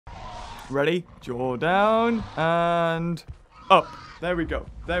Ready? Jaw down and up. There we go.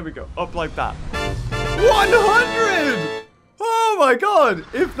 There we go. Up like that. 100! Oh my god!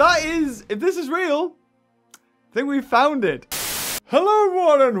 If this is real, I think we found it. Hello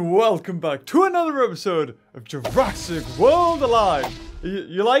everyone and welcome back to another episode of Jurassic World Alive.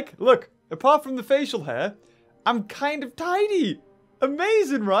 You like? Look, apart from the facial hair, I'm kind of tiny.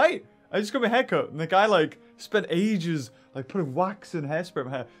 Amazing, right? I just got my hair cut and the guy like spent ages like putting wax and hairspray in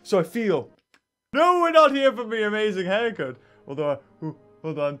my hair. So I feel, no, we're not here for my amazing haircut. Although,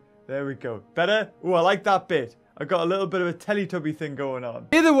 hold on, there we go. Better? Oh, I like that bit. I got a little bit of a Teletubby thing going on.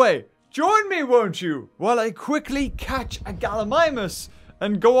 Either way, join me, won't you? While I quickly catch a Gallimimus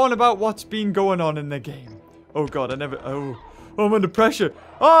and go on about what's been going on in the game. Oh god, oh, I'm under pressure.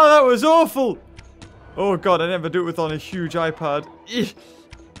 Oh, that was awful. Oh god, I never do it with on a huge iPad.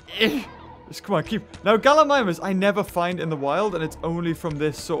 Just come on, keep. Now, Gallimimus I never find in the wild, and it's only from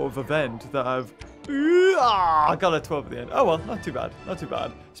this sort of event that I got a 12 at the end. Oh well, not too bad, not too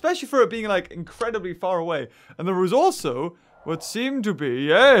bad. Especially for it being like incredibly far away. And there was also what seemed to be,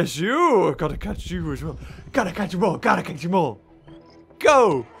 yes, you gotta catch you as well. Gotta catch them all, gotta catch them all.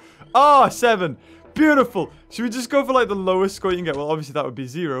 Go! Ah, 7. Beautiful. Should we just go for like the lowest score you can get? Well, obviously that would be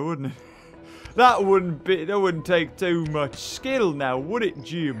 0, wouldn't it? That wouldn't take too much skill now, would it,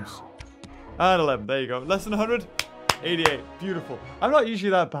 James? And 11, there you go. Less than 100, 88. Beautiful. I'm not usually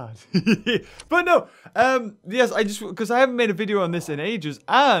that bad. But no, yes, because I haven't made a video on this in ages,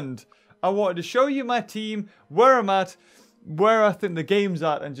 and I wanted to show you my team, where I'm at, where I think the game's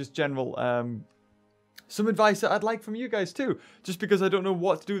at, and just general, some advice that I'd like from you guys too, just because I don't know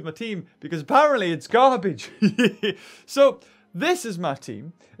what to do with my team, because apparently it's garbage. So, this is my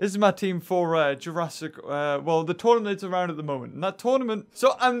team. This is my team for Jurassic, well, the tournament that's around at the moment. And that tournament,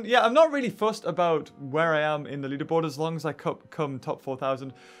 so I'm not really fussed about where I am in the leaderboard as long as I come top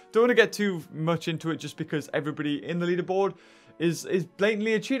 4,000. Don't want to get too much into it just because everybody in the leaderboard is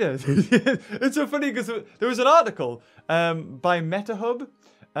blatantly a cheater. It's so funny because there was an article by MetaHub.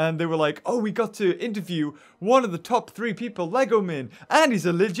 And they were like, oh, we got to interview one of the top 3 people, Lego Min, and he's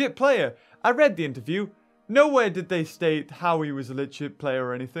a legit player. I read the interview. Nowhere did they state how he was a legit player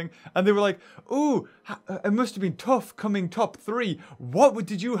or anything. And they were like, ooh, it must have been tough coming top 3. What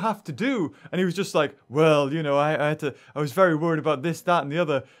did you have to do? And he was just like, well, you know, I was very worried about this, that, and the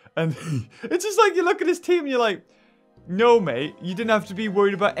other. And it's just like, you look at his team and you're like, no, mate, you didn't have to be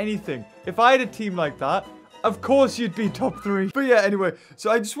worried about anything. If I had a team like that, of course you'd be top 3. But yeah, anyway, so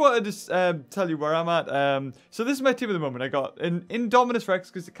I just wanted to tell you where I'm at. So this is my team at the moment. I got Indominus Rex,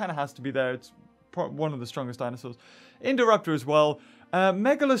 because it kind of has to be there. It's one of the strongest dinosaurs. Indoraptor as well.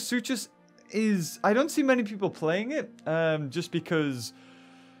 Megalosuchus is, I don't see many people playing it, just because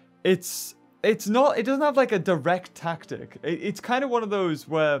it doesn't have like a direct tactic. It's kind of one of those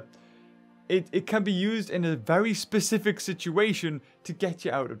where it can be used in a very specific situation to get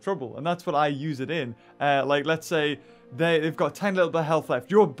you out of trouble. And that's what I use it in. Like, let's say they've got a tiny little bit of health left.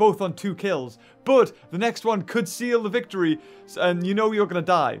 You're both on 2 kills. But the next one could seal the victory. And you know you're going to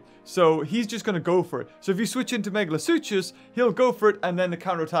die. So he's just going to go for it. So if you switch into Megalosuchus, he'll go for it. And then the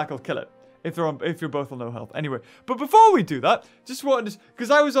counterattack will kill it. If you're both on low health. Anyway, but before we do that, just wanted to, because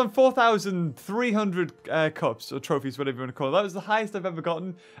I was on 4,300 cups or trophies, whatever you want to call it. That was the highest I've ever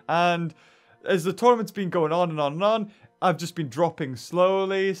gotten. And as the tournament's been going on and on and on, I've just been dropping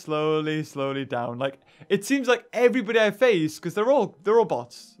slowly down. Like, it seems like everybody I face, because they're all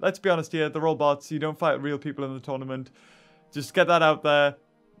bots. Let's be honest here, they're all bots. You don't fight real people in the tournament. Just get that out there,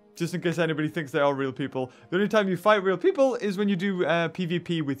 just in case anybody thinks they are real people. The only time you fight real people is when you do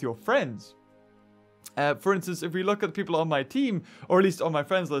PvP with your friends. For instance, if we look at the people on my team, or at least on my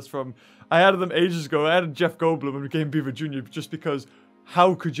friends list from, I added them ages ago. I added Jeff Goldblum and became Beaver Jr. just because.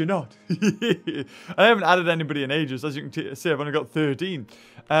 How could you not? I haven't added anybody in ages. As you can see, I've only got 13.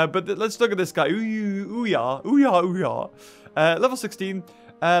 But let's look at this guy. Level 16.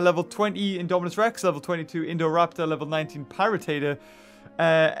 Level 20 Indominus Rex. Level 22 Indoraptor. Level 19 Pyratator.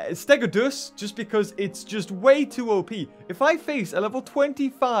 Stegodus, just because it's just way too OP. If I face a level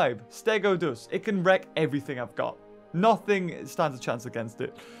 25 Stegodus, it can wreck everything I've got. Nothing stands a chance against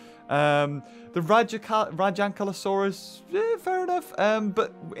it. The Rajankalosaurus, fair enough.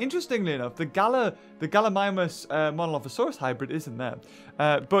 But interestingly enough, the Gallimimus Monolophosaurus hybrid isn't there.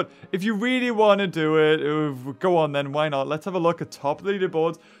 But if you really want to do it, go on then, why not? Let's have a look at top of the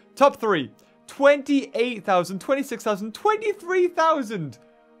leaderboards. Top 3, 28,000, 26,000, 23,000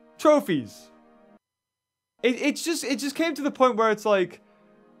 trophies. It just came to the point where it's like,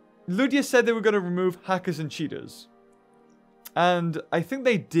 Ludia said they were going to remove hackers and cheaters. And I think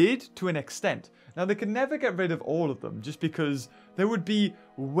they did to an extent. Now, they can never get rid of all of them just because there would be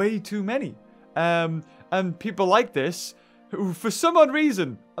way too many. And people like this, who for some odd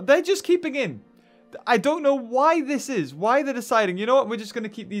reason, they're just keeping in. I don't know why this is. Why they're deciding, you know what, we're just going to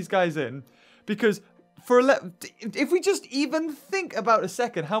keep these guys in. Because if we just even think about a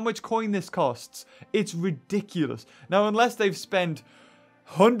second how much coin this costs, it's ridiculous. Now, unless they've spent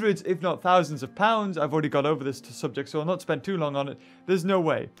hundreds, if not thousands of pounds, I've already got over this subject, so I'll not spend too long on it. There's no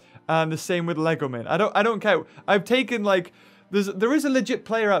way. And the same with Lego Man. I don't care. I've taken like... There is a legit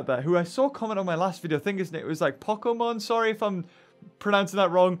player out there who I saw comment on my last video. I think his name was like Pokemon. Sorry if I'm pronouncing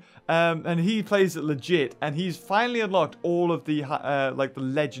that wrong. And he plays it legit. And he's finally unlocked all of the like the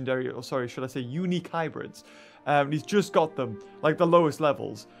legendary, or sorry, should I say unique hybrids. He's just got them, like the lowest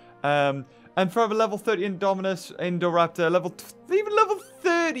levels. And for a level 30 Indominus, Indoraptor, even level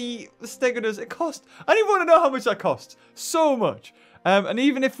 30 Stegosaurus, it costs... I don't even want to know how much that costs. So much. And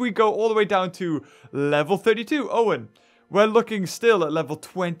even if we go all the way down to level 32, Owen... We're looking still at level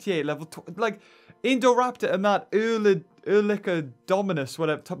 28, like Indoraptor and that Erlica Dominus,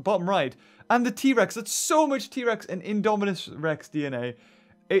 whatever, bottom right, and the T-Rex. That's so much T-Rex and Indominus Rex DNA.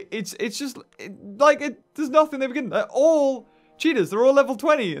 It's just there's nothing they begin. They're all cheaters. They're all level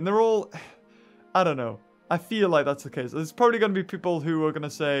 20, and they're all. I don't know. I feel like that's the case. There's probably going to be people who are going to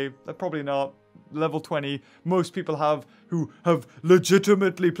say they're probably not. Level 20, most people who have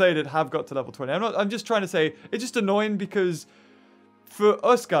legitimately played it have got to level 20. I'm just trying to say it's just annoying because for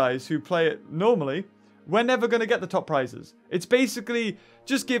us guys who play it normally, we're never going to get the top prizes. It's basically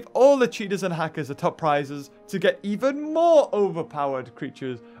just give all the cheaters and hackers the top prizes to get even more overpowered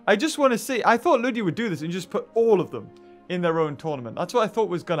creatures. I just want to see, I thought Luddy would do this and just put all of them in their own tournament. That's what I thought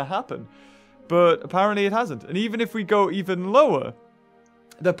was going to happen, but apparently it hasn't. And even if we go even lower,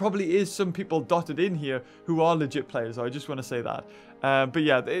 there probably is some people dotted in here who are legit players. So I just want to say that. But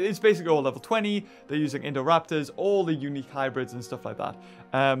yeah, it's basically all level 20. They're using Indoraptors, all the unique hybrids and stuff like that.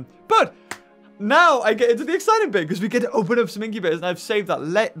 But now I get into the exciting bit because we get to open up some incubators. And I've saved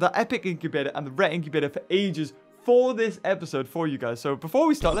the epic incubator and the rare incubator for ages for this episode for you guys. So before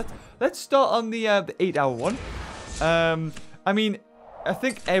we start, let's start on the 8-hour one. I mean... I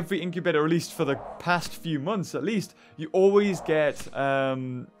think every incubator, or at least for the past few months at least, you always get Stiggy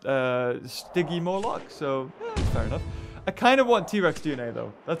Morlock, so yeah, that's fair enough. I kind of want T-Rex DNA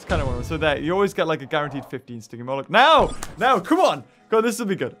though. That's kind of what I want. So there, you always get like a guaranteed 15 Stiggy Morlock. Now, come on! God, this will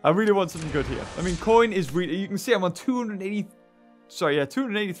be good. I really want something good here. I mean, coin is really, you can see I'm on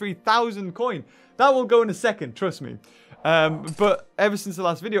 283,000 coin. That will go in a second, trust me. But ever since the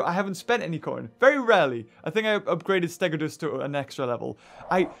last video, I haven't spent any coin. Very rarely. I think I upgraded Stegosaurus to an extra level.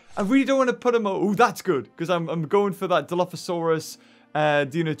 I really don't want to put him... Oh, that's good. Because I'm going for that Dilophosaurus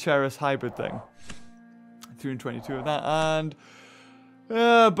Dinoceras hybrid thing. 322 of that. And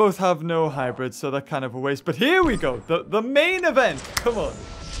both have no hybrids, so they're kind of a waste. But here we go. The main event. Come on.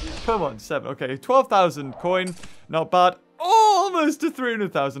 Come on. 7. Okay, 12,000 coin. Not bad. Almost to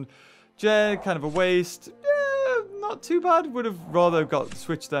 300,000. Kind of a waste. Not too bad. Would have rather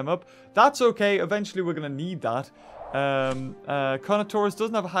switched them up. That's okay. Eventually, we're going to need that. Carnotaurus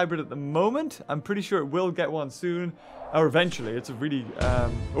doesn't have a hybrid at the moment. I'm pretty sure it will get one soon. Or eventually. It's a really...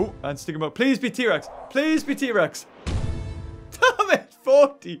 oh, and stick him up. Please be T-Rex. Please be T-Rex. Damn it.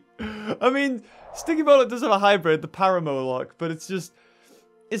 40. I mean, Sticky Bullet does have a hybrid, the Paramoloch, but it's just...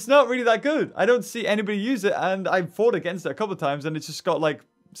 It's not really that good. I don't see anybody use it, and I've fought against it a couple of times, and it's just got, like...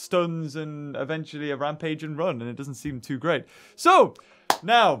 stuns and eventually a rampage and run, and it doesn't seem too great. So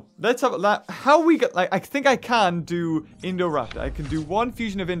now let's have how we get, like, I think I can do Indoraptor. I can do one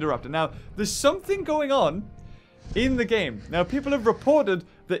fusion of Indoraptor. Now there's something going on in the game. Now people have reported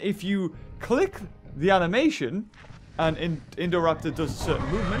that if you click the animation and Indoraptor does a certain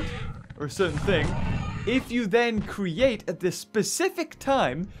movement or a certain thing, if you then create at this specific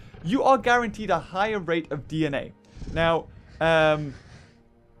time, you are guaranteed a higher rate of DNA. Now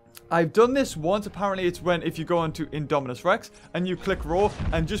I've done this once. Apparently, it's when if you go onto Indominus Rex and you click raw,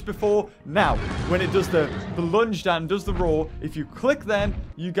 and just before now, when it does the lunge down, does the raw, if you click then,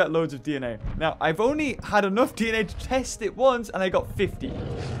 you get loads of DNA. Now, I've only had enough DNA to test it once, and I got 50.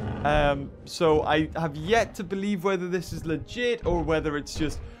 So I have yet to believe whether this is legit or whether it's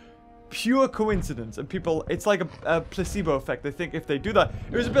just pure coincidence. And people, it's like a placebo effect. They think if they do that,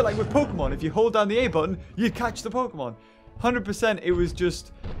 it was a bit like with Pokemon. If you hold down the A button, you catch the Pokemon. 100% it was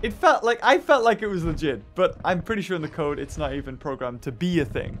just, I felt like it was legit, but I'm pretty sure in the code it's not even programmed to be a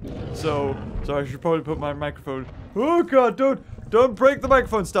thing. So I should probably put my microphone, oh god, Don't break the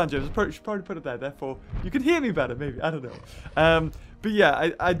microphone stand, James. I should probably put it there. Therefore, you can hear me better, maybe. I don't know. But yeah,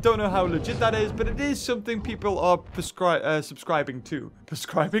 I don't know how legit that is, but it is something people are subscribing to.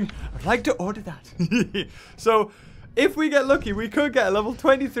 Prescribing? I'd like to order that. So, if we get lucky, we could get a level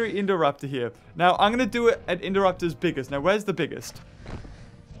 23 Indoraptor here. Now, I'm going to do it at Indoraptor's biggest. Now, where's the biggest?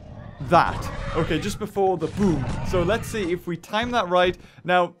 That. Okay, just before the boom. So, let's see if we time that right.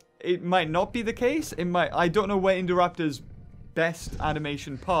 Now, it might not be the case. It might. I don't know where Indoraptor's best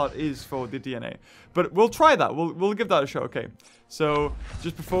animation part is for the DNA. But we'll try that. We'll give that a shot. Okay. So,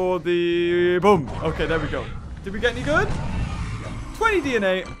 just before the boom. Okay, there we go. Did we get any good? 20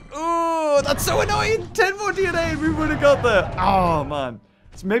 DNA. Oh, that's so annoying. 10 more DNA and we would have got there. Oh, man.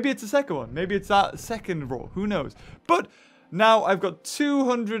 So maybe it's the second one. Maybe it's that second row. Who knows? But now I've got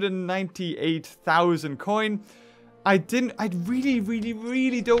 298,000 coin. I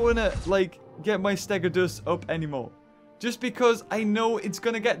really don't want to, like, get my Stegosaurus up anymore. Just because I know it's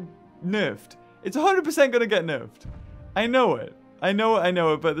going to get nerfed. It's 100% going to get nerfed. I know it. I know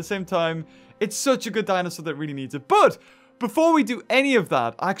it. But at the same time, it's such a good dinosaur that really needs it. But before we do any of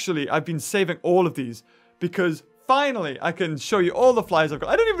that, actually, I've been saving all of these. Because finally, I can show you all the flies I've got.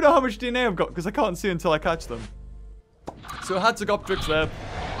 I don't even know how much DNA I've got because I can't see until I catch them. So Hatzegopteryx there.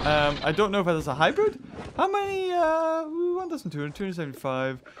 I don't know if there's a hybrid. How many? 1,200,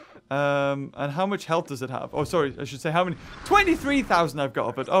 275. And how much health does it have? Oh, sorry, I should say how many. 23,000 I've got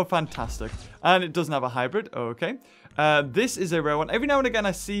of it. Oh, fantastic. And it doesn't have a hybrid. Okay. This is a rare one. Every now and again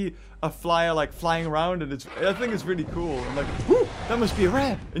I see a flyer like flying around and I think it's really cool. I'm like, whoo, that must be a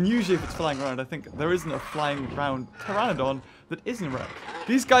rare. And usually if it's flying around, I think there isn't a flying around pteranodon that isn't rare.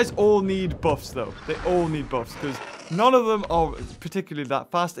 These guys all need buffs though. They all need buffs because none of them are particularly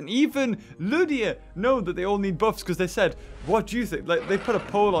that fast. And even Ludia know that they all need buffs because they said, what do you think? Like they put a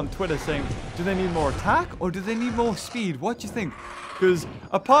poll on Twitter saying, do they need more attack or do they need more speed? What do you think? Because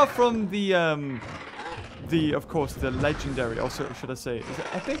apart from of course, the legendary, also, should I say, is it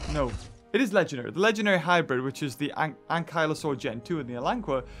epic? No, it is legendary. The legendary hybrid, which is the Ankylosaur Gen 2 and the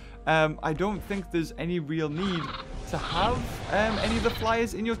Elanqua, I don't think there's any real need to have any of the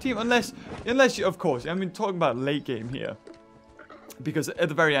flyers in your team, unless you, of course, I mean, talking about late game here, because at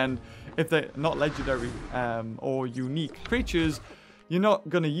the very end, if they're not legendary or unique creatures, you're not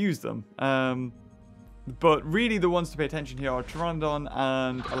going to use them. But really, the ones to pay attention here are Pteranodon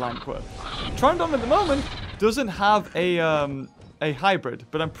and Elanqua. Pteranodon at the moment doesn't have a hybrid,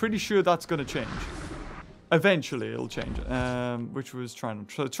 but I'm pretty sure that's going to change. Eventually, it'll change. Which was Pteranodon.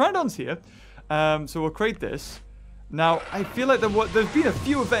 So Pteranodon's here. So we'll create this. Now, I feel like there's been a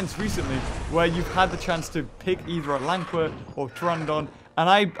few events recently where you've had the chance to pick either Elanqua or Pteranodon, and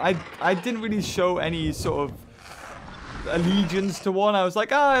I didn't really show any sort of allegiance to one. I was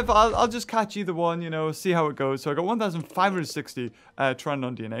like, I'll just catch either one, you know, see how it goes. So I got 1,560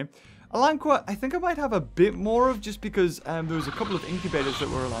 Pteranodon DNA. Elanqua, I think I might have a bit more of just because there was a couple of incubators that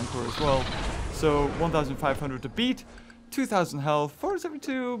were Elanqua as well. So 1,500 to beat, 2,000 health,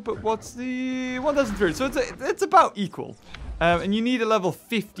 472, but what's the 1,300? So it's about equal. And you need a level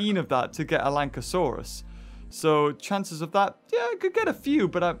 15 of that to get Elancosaurus. So chances of that, yeah, I could get a few,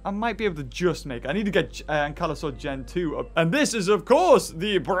 but I might be able to just make it. I need to get Ankylosaur Gen 2 up. And this is, of course,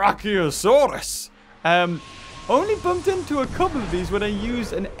 the Brachiosaurus. Only bumped into a couple of these when I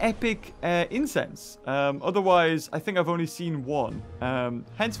used an epic incense. Otherwise, I think I've only seen one.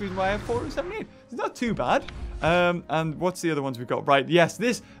 Hence the reason why I have 478. It's not too bad. And what's the other ones we've got? Right, yes,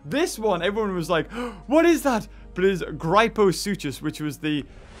 this one, everyone was like, what is that? But it is Gryposuchus, which was the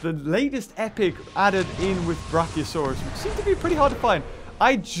latest epic added in with Brachiosaurus, which seemed to be pretty hard to find.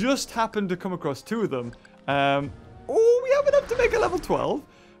 I just happened to come across two of them. Oh, we have enough to make a level 12.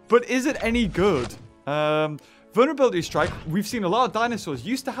 But is it any good? Vulnerability Strike. We've seen a lot of dinosaurs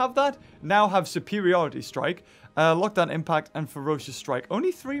used to have that. Now have Superiority Strike. Lockdown Impact and Ferocious Strike.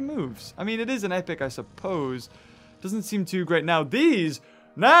 Only 3 moves. I mean, it is an epic, I suppose. Doesn't seem too great. Now, this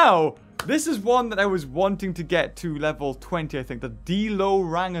is one that I was wanting to get to level 20, I think. The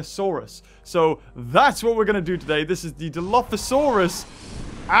Dilophosaurus. So, that's what we're going to do today. This is the Dilophosaurus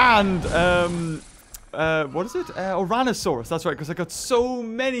and, what is it? Oranosaurus. That's right, because I got so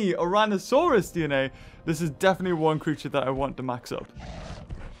many Oranosaurus DNA. This is definitely one creature that I want to max up.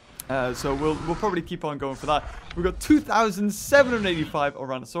 So we'll probably keep on going for that. We've got 2,785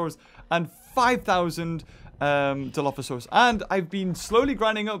 Oranosaurus and 5,000 Dilophosaurus. And I've been slowly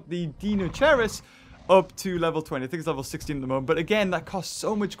grinding up the Dinoceras up to level 20. I think it's level 16 at the moment. But again, that costs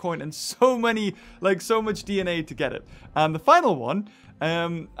so much coin and so many, so much DNA to get it. And the final one,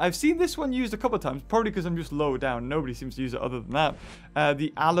 I've seen this one used a couple of times, probably because I'm just low down. Nobody seems to use it other than that.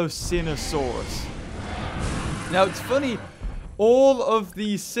 The Allosaurus. Now, it's funny. all of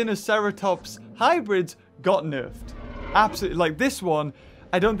the Sinoceratops hybrids got nerfed. Absolutely. Like this one,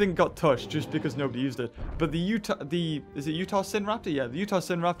 I don't think got touched just because nobody used it. But is it Utah Sinraptor? Yeah, the Utah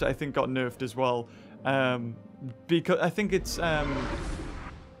Sinraptor I think got nerfed as well. Because I think it's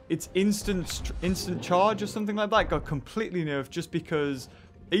instant charge or something like that got completely nerfed just because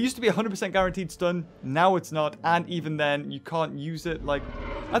it used to be 100% guaranteed stun. Now it's not, and even then you can't use it. Like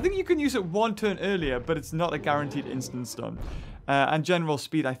I think you can use it one turn earlier, but it's not a guaranteed instant stun. And general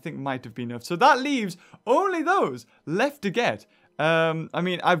speed I think might have been nerfed. So that leaves only those left to get. I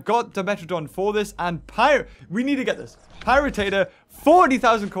mean, I've got Dimetrodon for this, and we need to get this. Pyratator,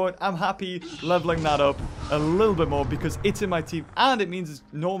 40,000 coin. I'm happy leveling that up a little bit more because it's in my team, and it means its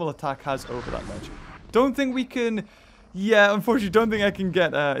normal attack has over that much. Don't think we can... Yeah, unfortunately, don't think I can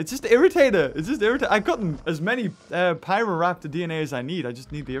get... it's just Irritator. It's just Irritator. I've gotten as many Pyroraptor DNA as I need. I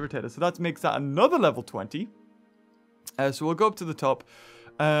just need the Irritator. So that makes that another level 20. So we'll go up to the top.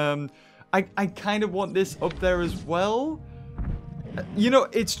 I kind of want this up there as well. You know,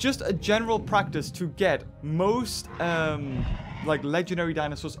 it's just a general practice to get most like legendary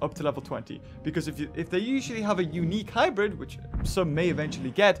dinosaurs up to level 20, because if they usually have a unique hybrid, which some may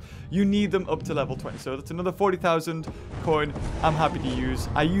eventually get, you need them up to level 20. So that's another 40,000 coin I'm happy to use.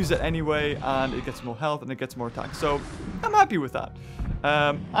 I use it anyway, and it gets more health and it gets more attack, so I'm happy with that.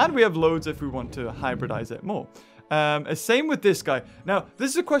 And we have loads if we want to hybridize it more. Same with this guy. Now, this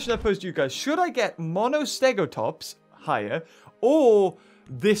is a question I posed to you guys. Should I get Monostegotops higher, or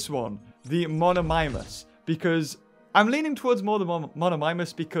this one, the Monomimus? Because I'm leaning towards more the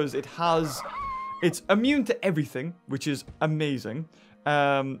Monomimus because it's immune to everything, which is amazing.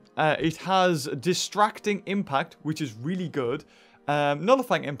 It has distracting impact, which is really good.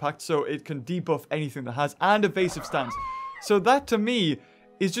 Nullifying impact, so it can debuff anything that has, and evasive stance. So that to me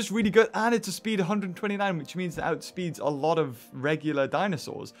is just really good, and it's a speed 129, which means it outspeeds a lot of regular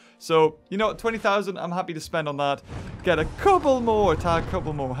dinosaurs. So, you know what, 20,000, I'm happy to spend on that. Get a couple more attack,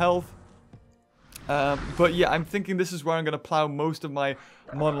 couple more health. But yeah, I'm thinking this is where I'm going to plow most of my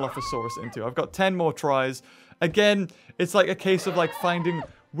Monolophosaurus into. I've got 10 more tries. Again, it's like a case of like finding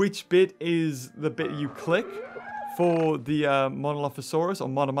which bit is the bit you click for the Monolophosaurus, or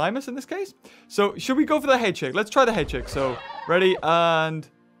Monomimus in this case. So, should we go for the head shake? Let's try the head shake. So, ready, and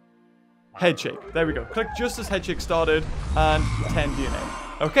head shake. There we go. Click just as head shake started, and 10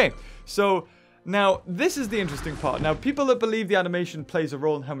 DNA. Okay, so now this is the interesting part. Now, people that believe the animation plays a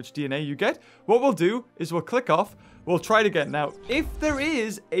role in how much DNA you get, what we'll do is we'll click off, we'll try it again. Now, if there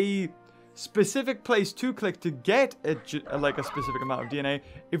is a specific place to click to get like a specific amount of DNA,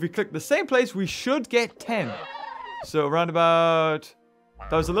 if we click the same place, we should get 10. So around about,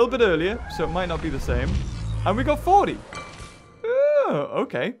 that was a little bit earlier, so it might not be the same. And we got 40. Oh,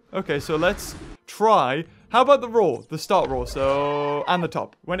 okay. Okay, so let's try. How about the roar, the start roar? So, and the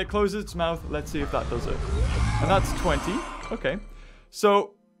top. When it closes its mouth, let's see if that does it. And that's 20. Okay.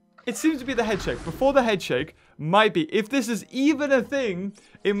 So, it seems to be the head shake. Before the head shake, might be. If this is even a thing,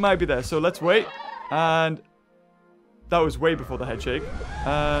 it might be there. So, let's wait. And that was way before the head shake.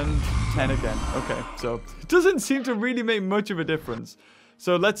 And 10 again. Okay, so it doesn't seem to really make much of a difference.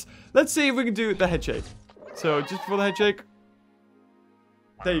 So let's see if we can do the head shake. So just before the head shake.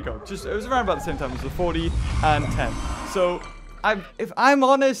 There you go. Just it was around about the same time as the 40 and 10. So if I'm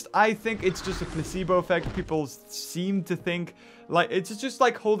honest, I think it's just a placebo effect. People seem to think like it's just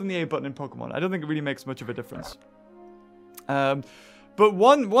like holding the A button in Pokemon. I don't think it really makes much of a difference. But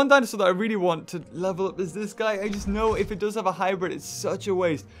one dinosaur that I really want to level up is this guy. I just know if it does have a hybrid, it's such a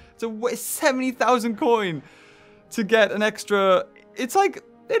waste. It's a waste, 70,000 coin to get an extra. It's like,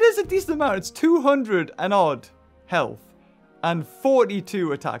 it is a decent amount. It's 200 and odd health and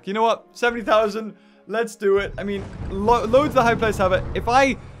 42 attack. You know what? 70,000. Let's do it. I mean, loads of the high players have it. If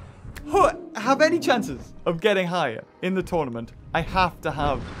I have any chances of getting higher in the tournament, I have to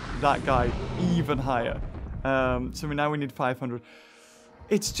have that guy even higher. So now we need 500.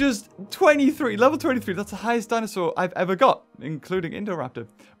 It's just 23, level 23. That's the highest dinosaur I've ever got, including Indoraptor.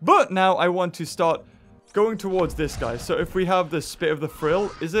 But now I want to start going towards this guy. So if we have the spit of the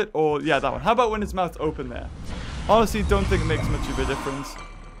frill, is it? Or, yeah, that one. How about when his mouth's open there? Honestly, don't think it makes much of a difference.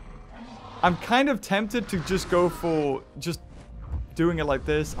 I'm kind of tempted to just go for just doing it like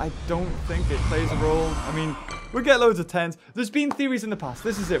this. I don't think it plays a role. I mean, we get loads of 10s. There's been theories in the past.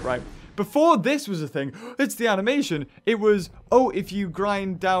 This is it, right? Before this was a thing, it's the animation. It was, oh, if you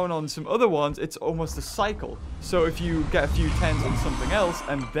grind down on some other ones, it's almost a cycle. So if you get a few 10s on something else,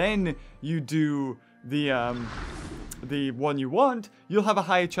 and then you do the one you want, you'll have a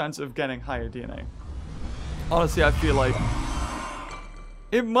higher chance of getting higher DNA. Honestly, I feel like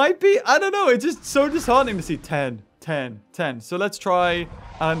it might be, I don't know, it's just so disheartening to see 10. 10. 10. So let's try,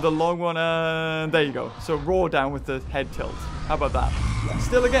 and the long one, and there you go. So roar down with the head tilt. How about that?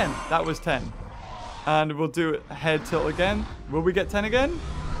 Still again, that was 10. And we'll do a head tilt again. Will we get 10 again?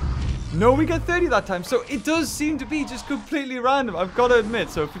 No, we get 30 that time. So it does seem to be just completely random. I've got to admit.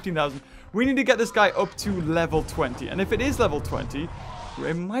 So 15,000. We need to get this guy up to level 20. And if it is level 20,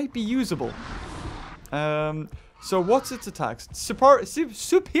 it might be usable. So what's its attacks?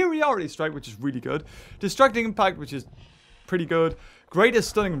 Superiority strike, which is really good. Distracting impact, which is pretty good. Greatest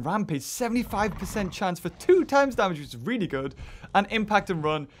stunning rampage, 75% chance for 2 times damage, which is really good. And impact and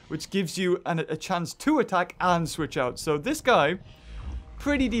run, which gives you a chance to attack and switch out. So this guy,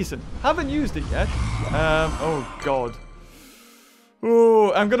 pretty decent. Haven't used it yet. Oh god.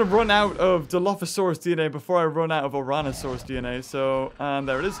 Oh, I'm gonna run out of Dilophosaurus DNA before I run out of Ouranosaurus DNA. So, and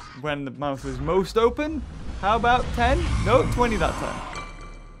there it is. When the mouth was most open. How about 10? No, 20 that time.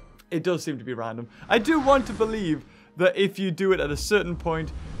 It does seem to be random. I do want to believe that if you do it at a certain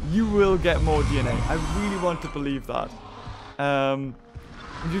point, you will get more DNA. I really want to believe that.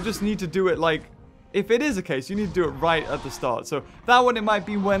 You just need to do it like, if it is a case, you need to do it right at the start. So that one, it might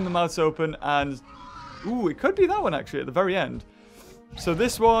be when the mouth's open and, ooh, it could be that one actually at the very end. So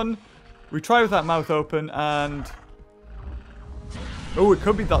this one, we try with that mouth open and, oh, it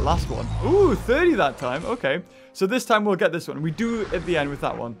could be that last one. Ooh, 30 that time. Okay. So this time we'll get this one. We do at the end with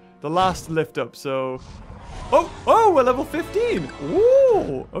that one. The last lift up. So, oh, we're level 15.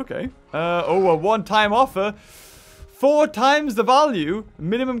 Ooh, okay. Oh, a one-time offer. 4 times the value.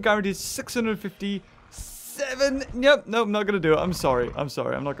 Minimum guarantee is 657. Yep, no, I'm not going to do it. I'm sorry. I'm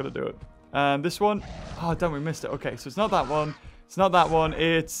not going to do it. And this one. Oh, damn, we missed it. Okay, so it's not that one. It's not that one.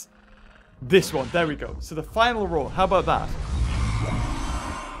 It's this one. There we go. So the final roar. How about that?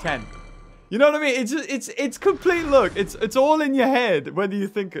 10. You know what I mean? It's complete luck. It's all in your head whether you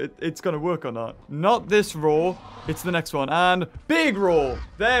think it's going to work or not. Not this roar. It's the next one. And big roar.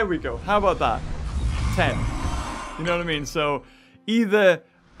 There we go. How about that? 10. You know what I mean? So either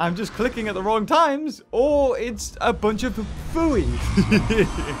I'm just clicking at the wrong times or it's a bunch of phooey.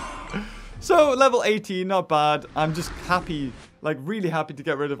 So level 18, not bad. I'm just happy, like really happy to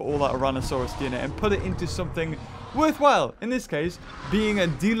get rid of all that Ouranosaurus DNA and put it into something worthwhile. In this case, being a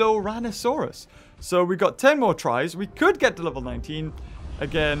Diloranosaurus. So we got 10 more tries. We could get to level 19.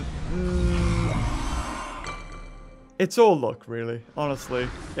 Again, it's all luck, really. Honestly,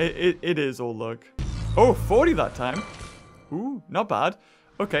 it is all luck. Oh, 40 that time. Ooh, not bad.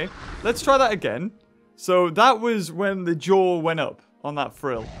 Okay, let's try that again. So that was when the jaw went up on that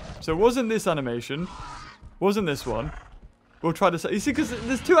frill. So it wasn't this animation. Wasn't this one. We'll try this. You see, because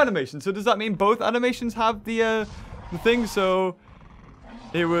there's 2 animations. So does that mean both animations have the thing? So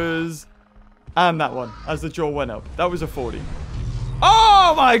it was... And that one, as the jaw went up. That was a 40.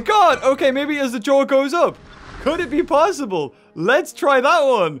 Oh my god! Okay, maybe as the jaw goes up. Could it be possible? Let's try that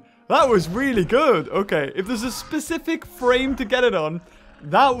one. That was really good. Okay, if there's a specific frame to get it on,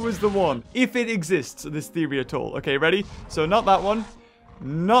 that was the one. If it exists, this theory at all. Okay, ready? So not that one.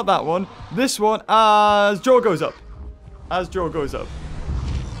 Not that one. This one as jaw goes up. As jaw goes up.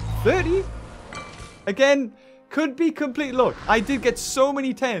 30? Again, could be complete luck. I did get so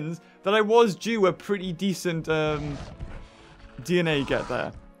many 10s that I was due a pretty decent DNA get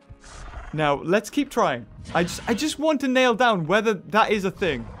there. Now, let's keep trying. I just want to nail down whether that is a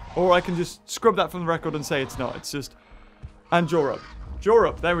thing. Or I can just scrub that from the record and say it's not. It's just... And jaw up. Jaw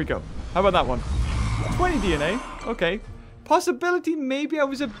up. There we go. How about that one? 20 DNA. Okay. Possibility maybe I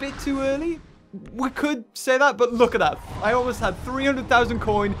was a bit too early. We could say that, but look at that. I almost had 300,000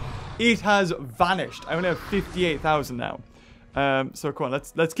 coin. It has vanished. I only have 58,000 now. So come on,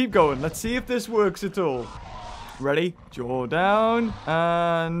 let's keep going. Let's see if this works at all. Ready? Jaw down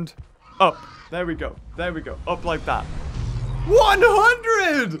and up. There we go. There we go. Up like that.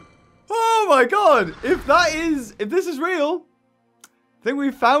 100! Oh my god! If this is real, I think we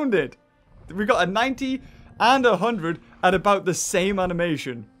found it. We got a 90 and 100 at about the same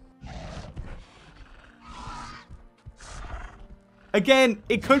animation. Again,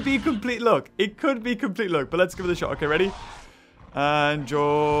 it could be complete luck. It could be complete luck, but let's give it a shot. Okay, ready? And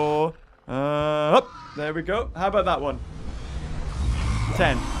jaw up. There we go. How about that one?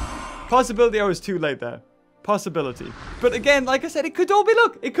 10. Possibility I was too late there. Possibility. But again, like I said, it could all be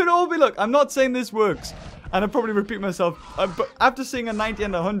luck. It could all be luck. I'm not saying this works. And I'll probably repeat myself. But after seeing a 90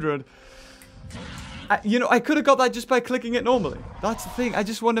 and 100, you know, I could have got that just by clicking it normally. That's the thing. I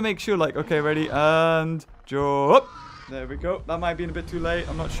just want to make sure, like, okay, ready? And jaw up. There we go. That might be a bit too late.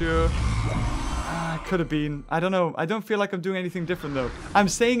 I'm not sure. Could have been. I don't know. I don't feel like I'm doing anything different, though. I'm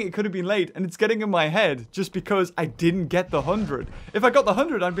saying it could have been late, and it's getting in my head just because I didn't get the 100. If I got the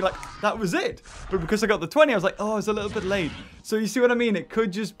 100, I'd be like, that was it. But because I got the 20, I was like, oh, it's a little bit late. So you see what I mean? It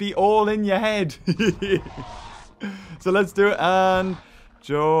could just be all in your head. So let's do it, and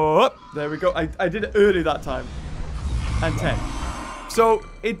jump. There we go. I did it early that time. And 10. So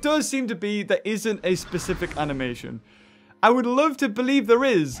it does seem to be there isn't a specific animation. I would love to believe there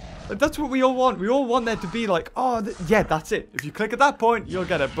is. Like, that's what we all want. We all want there to be like, oh, yeah, that's it. If you click at that point, you'll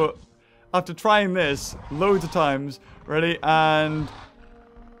get it. But after trying this loads of times, ready, and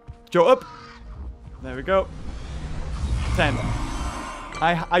jump up. There we go. 10.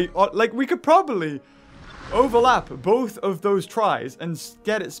 Like, we could probably overlap both of those tries and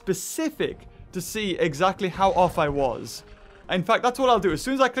get it specific to see exactly how off I was. In fact, that's what I'll do. As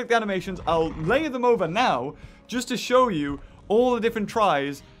soon as I click the animations, I'll layer them over now just to show you all the different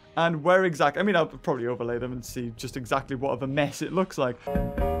tries and where exactly. I mean, I'll probably overlay them and see just exactly what of a mess it looks like.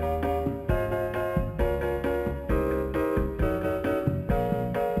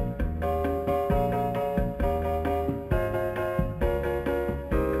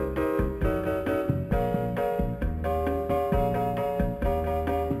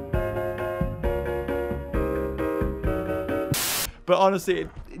 But honestly,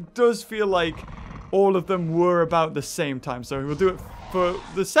 it does feel like all of them were about the same time. So we'll do it for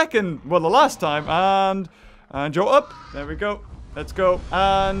the second, well, the last time. And jump up. There we go. Let's go.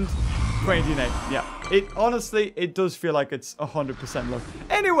 And 28. Yeah. Honestly, it does feel like it's 100% luck.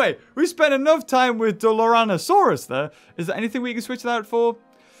 Anyway, we spent enough time with Doloranosaurus there. Is there anything we can switch that out for?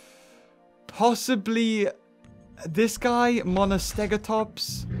 Possibly this guy,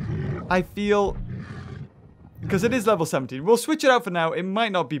 Monostegatops. I feel... because it is level 17. We'll switch it out for now. It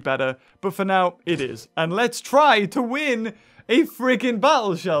might not be better, but for now, it is. And let's try to win a freaking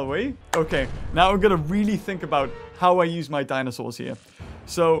battle, shall we? Okay, now I'm going to really think about how I use my dinosaurs here.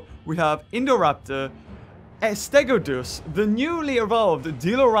 So, we have Indoraptor, Stegodus, the newly evolved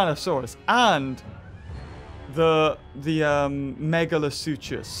Doloranosaurus, and the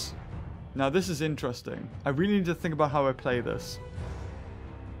Megalasuchus. Now, this is interesting. I really need to think about how I play this.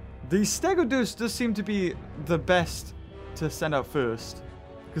 The Stegodus does seem to be the best to send out first,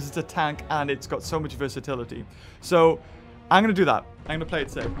 because it's a tank and it's got so much versatility. So I'm going to do that. I'm going to play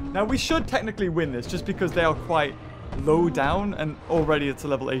it safe. Now we should technically win this just because they are quite low down and already it's a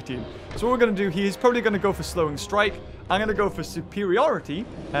level 18. So what we're going to do, he's probably going to go for slowing strike. I'm going to go for superiority,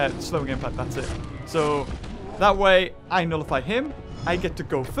 slowing impact, that's it. So that way I nullify him. I get to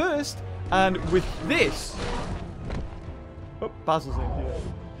go first, and with this... oh, Basil's in here.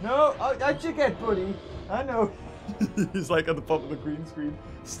 No, how'd you get, buddy? I know. He's like at the bottom of the green screen,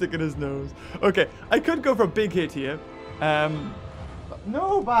 sticking his nose. Okay, I could go for a big hit here.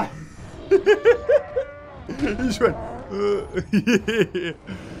 No, bye. He just went.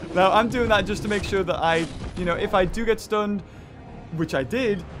 Now, I'm doing that just to make sure that I, you know, if I do get stunned, which I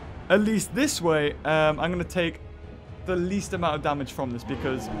did, at least this way, I'm going to take the least amount of damage from this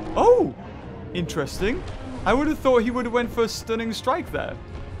because... oh, interesting. I would have thought he would have went for a stunning strike there.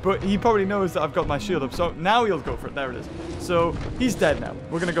 But he probably knows that I've got my shield up. So now he'll go for it. There it is. So he's dead now.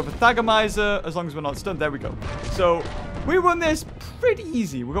 We're going to go for Thagomizer as long as we're not stunned. There we go. So we won this pretty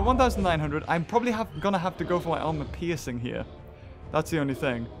easy. We got 1,900. I'm probably going to have to go for my armor piercing here. That's the only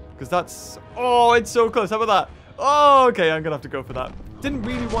thing. Because that's... oh, it's so close. How about that? Oh, okay. I'm going to have to go for that. Didn't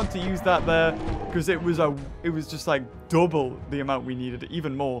really want to use that there because it was just like double the amount we needed.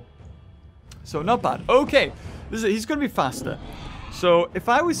 Even more. So not bad. Okay. He's going to be faster. So, if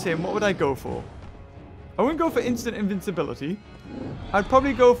I was him, what would I go for? I wouldn't go for instant invincibility. I'd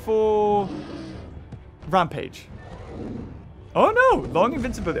probably go for... Rampage. Oh no! Long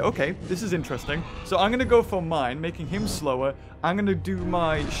invincibility. Okay, this is interesting. So, I'm going to go for mine, making him slower. I'm going to do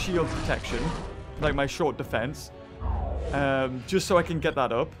my shield protection. Like my short defense. Just so I can get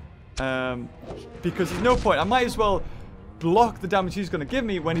that up. Because there's no point. I might as well block the damage he's going to give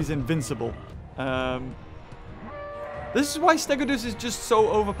me when he's invincible. This is why Stegodus is just so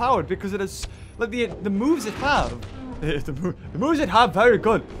overpowered, because it has, like, the moves it have. The moves it have, very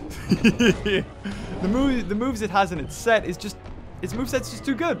good. the moves it has in its set is just, its moveset's just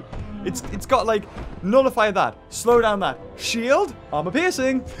too good. It's got, like, nullify that, slow down that, shield, armor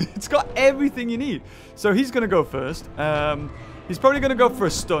piercing. It's got everything you need. So he's going to go first. He's probably going to go for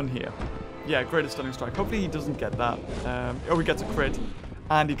a stun here. Yeah, greater stunning strike. Hopefully he doesn't get that. Oh, he gets a crit.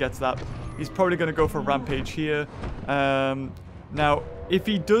 And he gets that. He's probably going to go for Rampage here. Now, if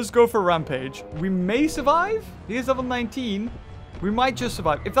he does go for Rampage, we may survive. He is level 19. We might just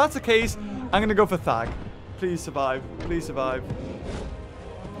survive. If that's the case, I'm going to go for Thag. Please survive. Please survive.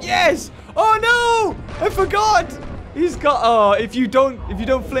 Yes! Oh no! I forgot! He's got, oh, if you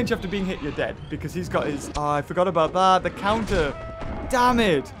don't flinch after being hit, you're dead. Because he's got his, oh, I forgot about that. The counter. Damn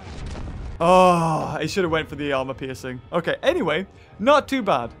it. Oh, I should have went for the armor piercing. Okay, anyway, not too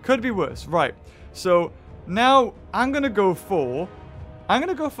bad. Could be worse. Right. So, now I'm going to go for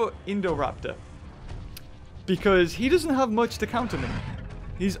Indoraptor. Because he doesn't have much to counter me.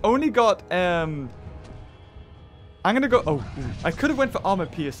 He's only got, I'm going to go, oh, I could have went for armor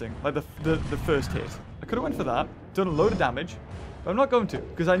piercing, like the first hit. I could have went for that, done a load of damage, but I'm not going to,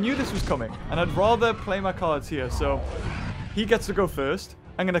 because I knew this was coming, and I'd rather play my cards here, so he gets to go first.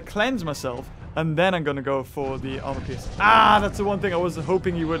 I'm going to cleanse myself, and then I'm going to go for the armor piercing. Ah, that's the one thing I was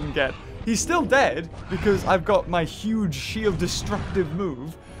hoping he wouldn't get. He's still dead, because I've got my huge shield destructive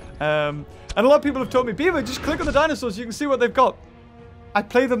move, and a lot of people have told me, Beaver, just click on the dinosaurs, you can see what they've got. I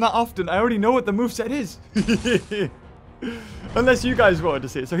play them that often. I already know what the moveset is. Unless you guys wanted to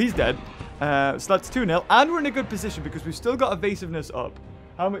see it. So he's dead. So that's 2-0. And we're in a good position because we've still got evasiveness up.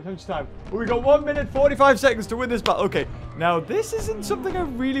 How much time? Oh, we got 1 minute 45 seconds to win this battle. Okay. Now, this isn't something I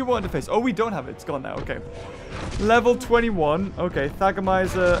really wanted to face. Oh, we don't have it. It's gone now. Okay. Level 21. Okay.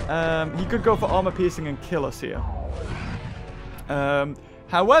 Thagomizer. He could go for armor piercing and kill us here.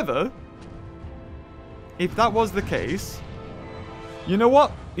 However, if that was the case... You know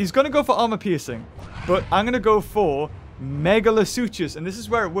what? He's going to go for armor piercing. But I'm going to go for Megalasuchus. And this is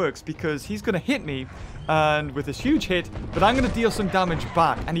where it works. Because he's going to hit me. And with this huge hit. But I'm going to deal some damage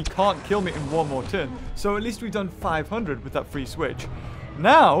back. And he can't kill me in one more turn. So at least we've done 500 with that free switch.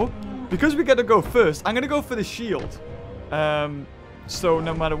 Now, because we get to go first. I'm going to go for the shield. So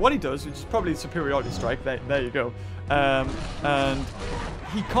no matter what he does. Which is probably superiority strike. There you go. And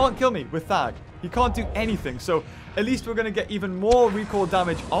he can't kill me with Thag. He can't do anything. So at least we're going to get even more recoil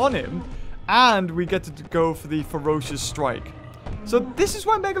damage on him. And we get to go for the ferocious strike. So this is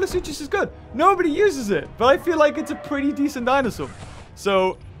why Megalasuchus is good. Nobody uses it. But I feel like it's a pretty decent dinosaur.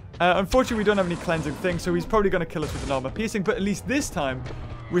 So unfortunately we don't have any cleansing things. So he's probably going to kill us with an armor piercing. But at least this time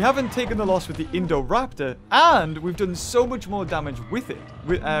we haven't taken the loss with the Indoraptor. And we've done so much more damage with it.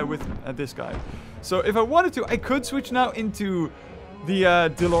 With this guy. So if I wanted to, I could switch now into... the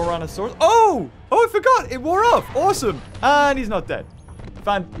Diloranosaurus. Oh! Oh, I forgot! It wore off! Awesome! And he's not dead.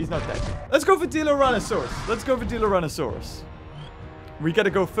 He's not dead. Let's go for Diloranosaurus. Let's go for Diloranosaurus. We get to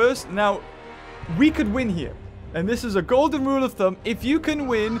go first. Now, we could win here. And this is a golden rule of thumb. If you can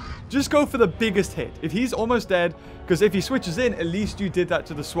win, just go for the biggest hit. If he's almost dead, because if he switches in, at least you did that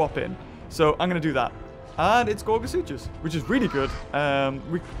to the swap in. So, I'm going to do that. And it's Gorgosuchus, which is really good.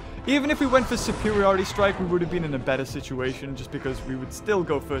 Even if we went for superiority strike, we would have been in a better situation just because we would still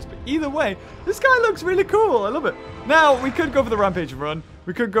go first. But either way, this guy looks really cool. I love it. Now, we could go for the Rampage run.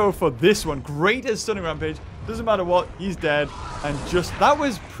 We could go for this one. Greatest Stunning Rampage. Doesn't matter what. He's dead. And just, that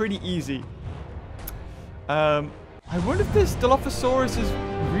was pretty easy. I wonder if this Dilophosaurus is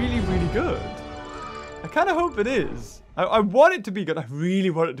really, really good. I kind of hope it is. I want it to be good. I really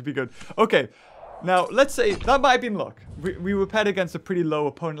want it to be good. Okay. Now, let's say that might have been luck. We were paired against a pretty low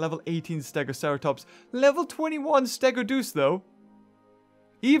opponent. Level 18 Stegoceratops. Level 21 Stegodeus, though.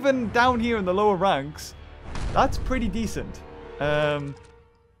 Even down here in the lower ranks, that's pretty decent. And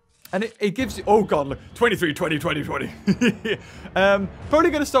it gives you... Oh, God, look. 23, 20, 20, 20.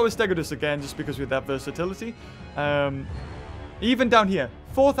 Probably going to start with Stegodeus again, just because we have that versatility. Even down here,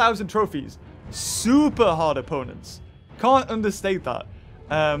 4,000 trophies. Super hard opponents. Can't understate that.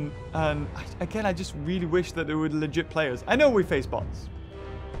 And again, I just really wish that there were legit players. I know we face bots.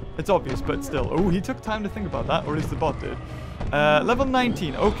 It's obvious, but still. Oh, he took time to think about that, or at least the bot did. Level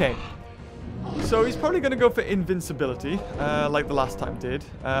 19. Okay. So he's probably going to go for invincibility, like the last time did.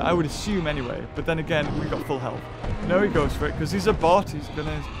 I would assume anyway. But then again, we got full health. No, he goes for it, because he's a bot. He's going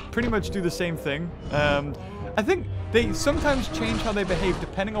to pretty much do the same thing. I think they sometimes change how they behave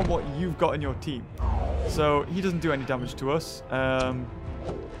depending on what you've got in your team. So he doesn't do any damage to us.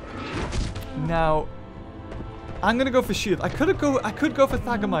 Now, I'm gonna go for shield. I could go for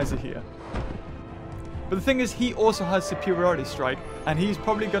Thagomizer here, but the thing is, he also has superiority strike, and he's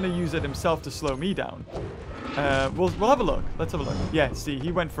probably gonna use it himself to slow me down. We'll have a look. Let's have a look. Yeah, see,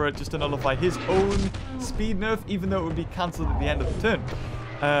 he went for it just to nullify his own speed nerf, even though it would be cancelled at the end of the turn.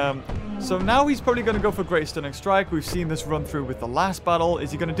 So now he's probably gonna go for Great Stunning Strike. We've seen this run through with the last battle.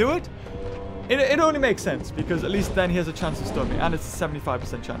 Is he gonna do it? It only makes sense, because at least then he has a chance to stun me, and it's a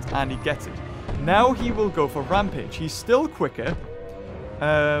 75% chance, and he gets it. Now he will go for Rampage. He's still quicker.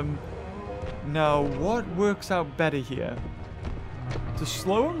 Now, what works out better here? To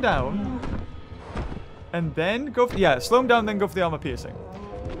slow him down, and then go for... Yeah, slow him down, then go for the armor piercing.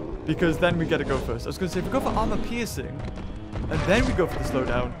 Because then we get to go first. I was going to say, if we go for armor piercing, and then we go for the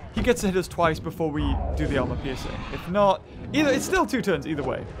slowdown, he gets to hit us twice before we do the armor piercing. If not, it's still 2 turns either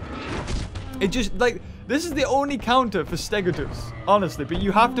way. It just, like, this is the only counter for Stegosaurus, honestly, but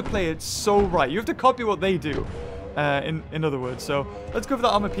you have to play it so right. You have to copy what they do, in other words. So, let's go for the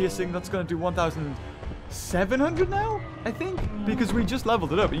armor piercing. That's going to do 1,700 now, I think, because we just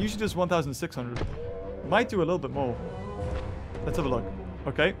leveled it up. It usually does 1,600. Might do a little bit more. Let's have a look.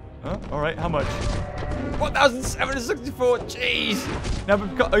 Okay. Alright, how much? 1,764. Jeez.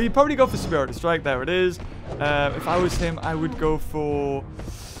 Now, you probably go for Spirit Strike. There it is. If I was him, I would go for...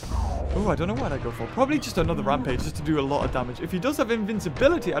 Oh, I don't know what I'd go for. Probably just another Rampage, just to do a lot of damage. If he does have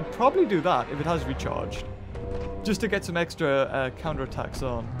Invincibility, I'd probably do that if it has recharged. Just to get some extra counterattacks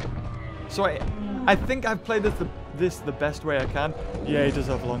on. So I think I've played this the best way I can. Yeah, he does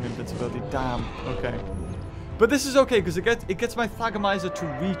have long Invincibility. Damn. Okay. But this is okay, because it gets my Thagomizer to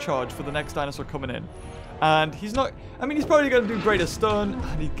recharge for the next dinosaur coming in. And he's not... I mean, he's probably going to do greater stun.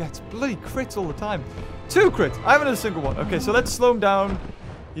 And he gets bloody crits all the time. 2 crits. I haven't had a single one. Okay, so let's slow him down.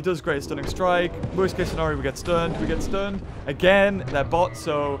 He does great stunning strike. Worst case scenario, we get stunned. We get stunned. Again, they're bots,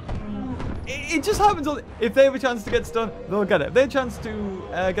 so... It just happens. If they have a chance to get stunned, they'll get it. If they have a chance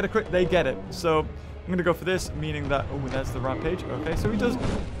to get a crit, they get it. So, I'm going to go for this, meaning that... Oh, and that's the Rampage. Okay, so he does...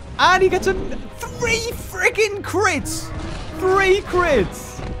 And he gets 3 freaking crits! 3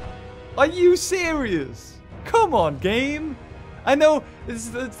 crits! Are you serious? Come on, game! I know it's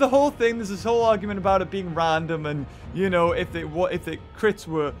the whole thing. There's this whole argument about it being random, and you know, if the crits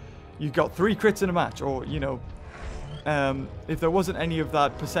were, you got 3 crits in a match, or you know, if there wasn't any of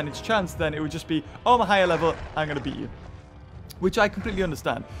that percentage chance, then it would just be, oh, I'm a higher level, I'm gonna beat you, which I completely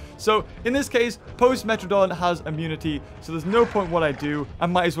understand. So in this case, post Metrodon has immunity, so there's no point what I do. I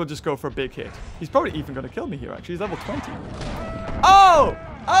might as well just go for a big hit. He's probably even gonna kill me here. Actually, he's level 20. Oh,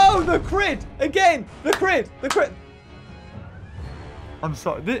 oh, the crit again, the crit. I'm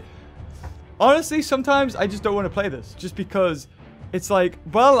sorry. Honestly, sometimes I just don't want to play this. Just because it's like,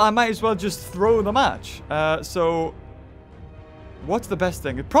 well, I might as well just throw the match. So, what's the best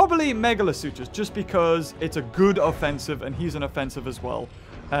thing? Probably Megalosutras, just because it's a good offensive and he's an offensive as well.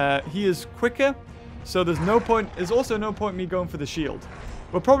 He is quicker, so there's no point. There's also no point me going for the shield.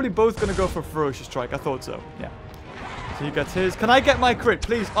 We're probably both going to go for Ferocious Strike. I thought so, yeah. So he gets his. Can I get my crit,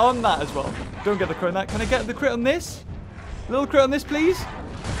 please, on that as well? Don't get the crit on that. Can I get the crit on this? Little crit on this, please.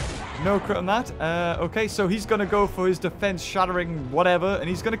 No crit on that. Okay, so he's going to go for his defense shattering whatever, and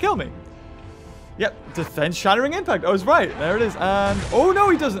he's going to kill me. Yep, defense shattering impact. I was right. There it is. And, oh, no,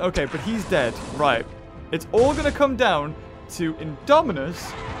 he doesn't. Okay, but he's dead. Right. It's all going to come down to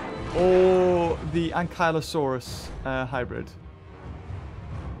Indominus or the Ankylosaurus hybrid.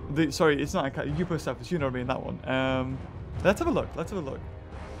 Sorry, it's not Eupocephalus. You know what I mean, that one. Let's have a look. Let's have a look.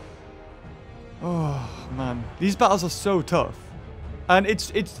 Oh, man. These battles are so tough. And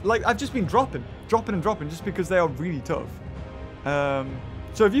it's like, I've just been dropping just because they are really tough.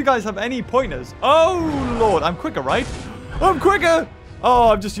 So if you guys have any pointers... Oh, Lord. I'm quicker, right? I'm quicker! Oh,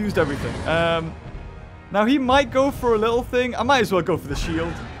 I've just used everything. Now, he might go for a little thing. I might as well go for the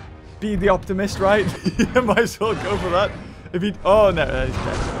shield. Be the optimist, right? I might as well go for that. If he... Oh, no. He's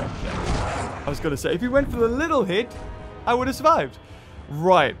dead. I was going to say, if he went for the little hit, I would have survived.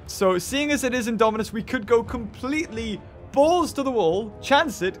 Right, so seeing as it is Indominus, we could go completely balls to the wall,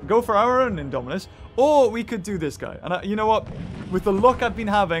 chance it, go for our own Indominus, or we could do this guy. And you know what? With the luck I've been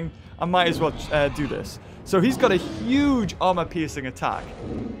having, I might as well do this. So he's got a huge armor-piercing attack.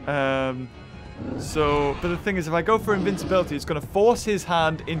 But the thing is, if I go for invincibility, it's going to force his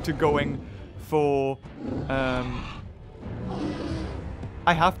hand into going for...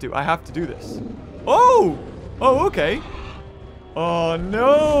 I have to do this. Oh! Oh, okay. Oh,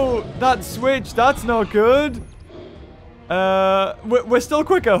 no. That switch, that's not good. We're still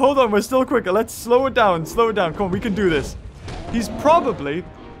quicker. Hold on, we're still quicker. Let's slow it down. Slow it down. Come on, we can do this. He's probably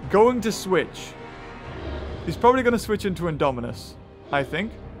going to switch. He's probably going to switch into Indominus, I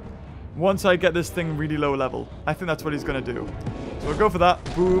think. Once I get this thing really low level. I think that's what he's going to do. So we'll go for that.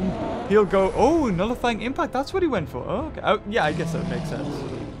 Boom. He'll go... Oh, nullifying impact. That's what he went for. Oh, okay. Oh, yeah, I guess that makes sense.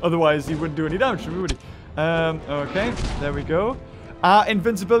 Otherwise, he wouldn't do any damage to me, would he? Okay. There we go.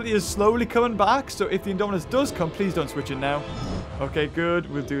 Invincibility is slowly coming back. So if the Indominus does come, please don't switch in now. Okay, good.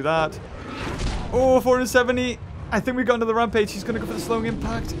 We'll do that. Oh, 470. I think we got another Rampage. He's going to go for the slowing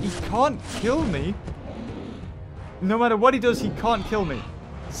impact. He can't kill me. No matter what he does, he can't kill me.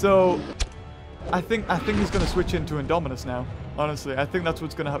 So, I think he's going to switch into Indominus now. Honestly, I think that's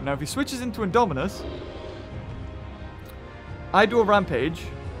what's going to happen. Now, if he switches into Indominus, I do a Rampage.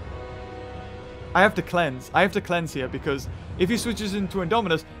 I have to cleanse. I have to cleanse here because if he switches into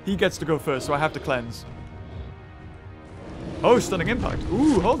Indominus, he gets to go first. So I have to cleanse. Oh, stunning impact.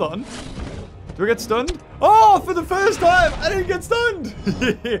 Ooh, hold on. Do we get stunned? Oh, for the first time, I didn't get stunned.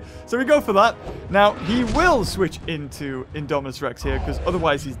 So we go for that. Now, he will switch into Indominus Rex here, because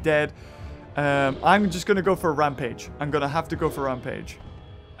otherwise he's dead. I'm just going to go for a rampage. I'm going to have to go for a rampage.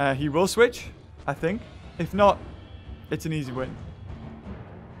 He will switch, I think. If not, it's an easy win.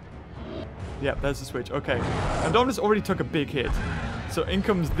 Yep, there's the switch. Okay. Indominus already took a big hit. So in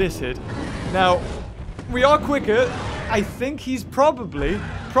comes this hit. Now, we are quicker. I think he's probably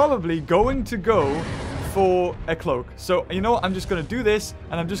going to go for a cloak. So, you know what? I'm just going to do this,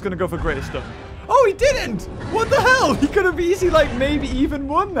 and I'm just going to go for greater stun. Oh, he didn't! What the hell? He could have easily, like, maybe even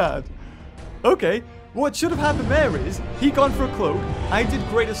won that. Okay. What should have happened there is, he gone for a cloak. I did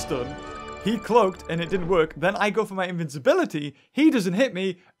greater stun. He cloaked, and it didn't work. Then I go for my invincibility. He doesn't hit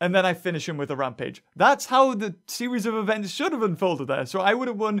me, and then I finish him with a rampage. That's how the series of events should have unfolded there. So I would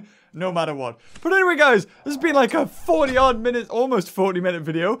have won no matter what. But anyway, guys, this has been like a 40-odd minute, almost 40-minute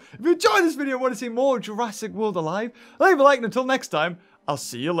video. If you enjoyed this video and want to see more Jurassic World Alive, leave a like, and until next time, I'll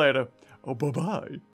see you later. Oh, bye-bye.